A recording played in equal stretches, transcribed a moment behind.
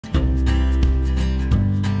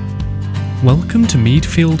Welcome to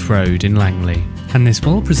Meadfield Road in Langley and this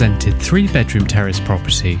well-presented 3-bedroom terrace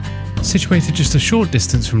property, situated just a short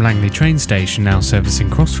distance from Langley train station now servicing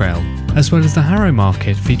Crossrail, as well as the Harrow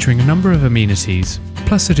Market featuring a number of amenities,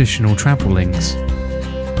 plus additional travel links.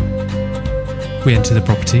 We enter the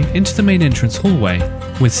property into the main entrance hallway,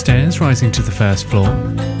 with stairs rising to the first floor,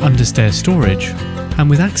 understairs storage, and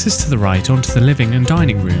with access to the right onto the living and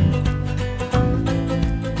dining room.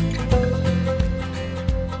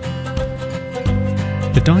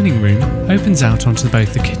 The dining room opens out onto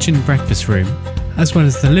both the kitchen and breakfast room, as well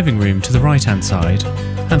as the living room to the right hand side,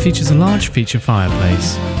 and features a large feature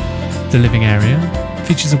fireplace. The living area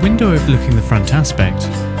features a window overlooking the front aspect,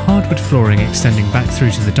 hardwood flooring extending back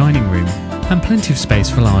through to the dining room, and plenty of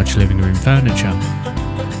space for large living room furniture.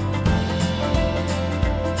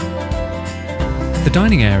 The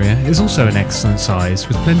dining area is also an excellent size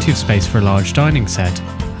with plenty of space for a large dining set,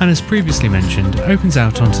 and as previously mentioned, opens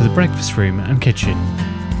out onto the breakfast room and kitchen.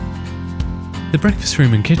 The breakfast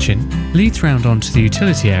room and kitchen leads round onto the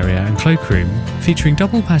utility area and cloakroom, featuring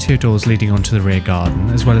double patio doors leading onto the rear garden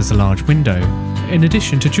as well as a large window, in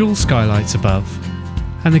addition to dual skylights above,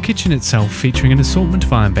 and the kitchen itself featuring an assortment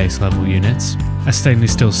of iron base level units, a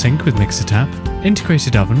stainless steel sink with mixer tap,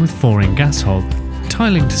 integrated oven with 4-in gas hob,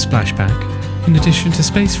 tiling to splashback, in addition to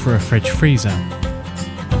space for a fridge freezer.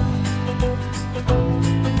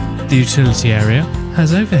 The utility area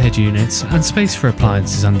has overhead units and space for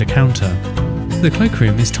appliances under counter. The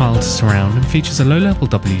cloakroom is tiled to surround and features a low-level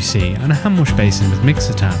WC and a hand wash basin with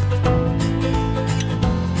mixer tap.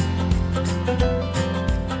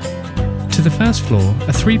 To the first floor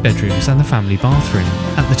are 3 bedrooms and the family bathroom.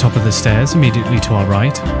 At the top of the stairs immediately to our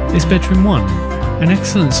right is bedroom 1, an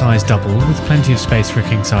excellent sized double with plenty of space for a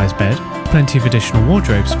king-size bed, plenty of additional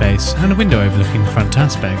wardrobe space and a window overlooking the front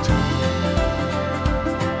aspect.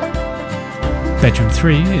 Bedroom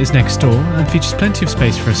 3 is next door and features plenty of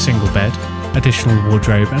space for a single bed, additional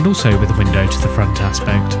wardrobe and also with a window to the front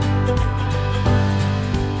aspect.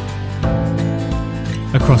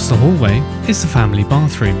 Across the hallway is the family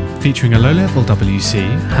bathroom, featuring a low-level WC,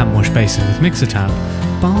 hand wash basin with mixer tap,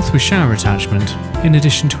 bath with shower attachment, in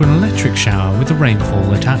addition to an electric shower with a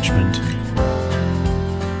rainfall attachment.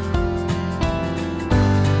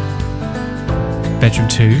 Bedroom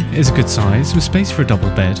 2 is a good size with space for a double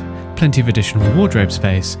bed, plenty of additional wardrobe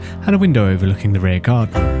space and a window overlooking the rear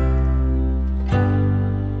garden.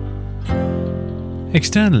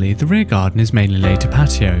 Externally, the rear garden is mainly laid to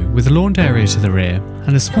patio, with a lawned area to the rear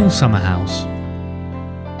and a small summer house.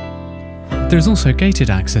 There is also gated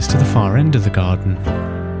access to the far end of the garden.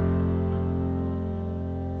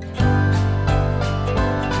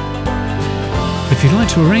 If you'd like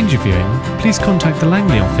to arrange a viewing, please contact the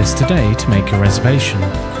Langley office today to make your reservation.